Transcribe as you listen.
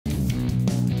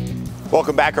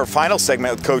Welcome back. Our final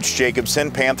segment with Coach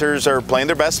Jacobson. Panthers are playing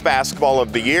their best basketball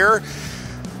of the year.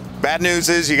 Bad news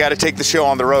is you got to take the show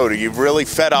on the road. You've really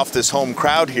fed off this home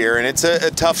crowd here, and it's a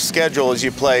tough schedule as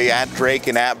you play at Drake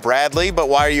and at Bradley. But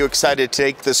why are you excited to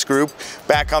take this group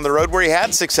back on the road where you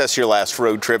had success your last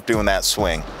road trip doing that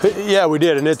swing? Yeah, we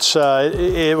did, and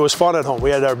it was fun at home.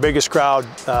 We had our biggest crowd,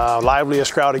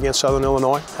 liveliest crowd against Southern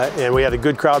Illinois, and we had a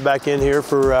good crowd back in here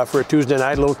for a Tuesday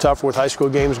night. A little tougher with high school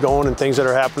games going and things that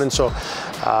are happening. So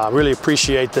really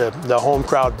appreciate the home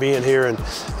crowd being here and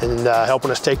helping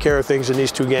us take care of things in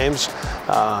these two games.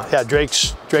 Yeah,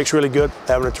 Drake's really good,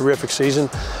 having a terrific season.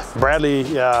 Bradley,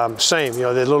 same. You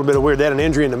know, they're a little bit weird. They had an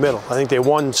injury in the middle. I think they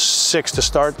won 6 to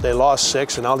start. They lost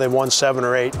 6, and now they've won 7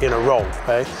 or 8 in a row.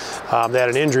 Okay? They had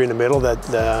an injury in the middle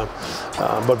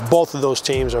but both of those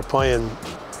teams are playing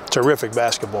terrific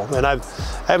basketball, and I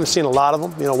haven't seen a lot of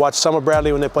them. You know, watched some of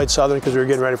Bradley when they played Southern because we were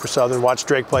getting ready for Southern. Watched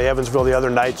Drake play Evansville the other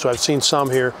night, so I've seen some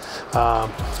here.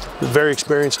 Very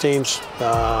experienced teams.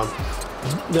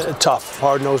 Tough,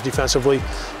 hard-nosed defensively.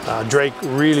 Drake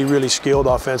really skilled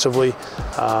offensively.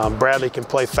 Bradley can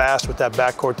play fast with that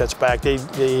backcourt that's back. They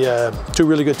two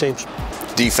really good teams.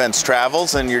 Defense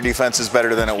travels, and your defense is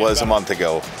better than it was a month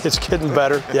ago. It's getting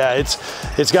better. Yeah,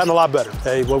 it's gotten a lot better.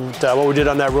 Hey, what we did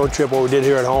on that road trip, what we did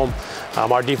here at home,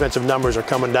 our defensive numbers are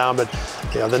coming down, but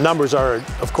you know, the numbers are,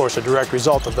 of course, a direct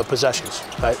result of the possessions,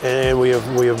 right? And we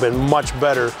have been much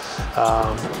better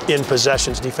in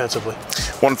possessions defensively.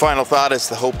 One final thought as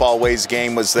the Hope Always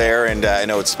game was there, and I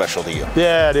know it's special to you.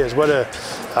 Yeah, it is.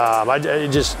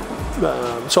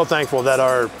 I'm so thankful that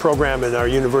our program and our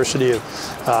university,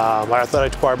 our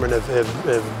athletic department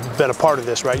have been a part of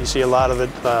this, right? You see a lot of it,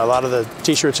 a lot of the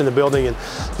t-shirts in the building, and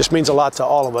this means a lot to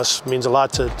all of us. It means a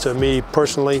lot to me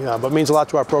personally, but means a lot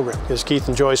to our program, because Keith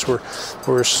and Joyce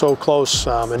were so close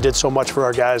and did so much for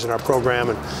our guys in our program,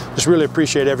 and just really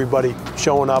appreciate everybody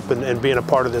showing up and being a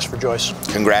part of this for Joyce.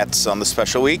 Congrats on the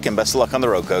special week, and best of luck on the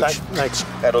road, Coach. Thanks.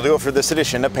 That'll do it for this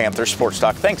edition of Panther Sports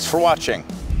Talk. Thanks for watching.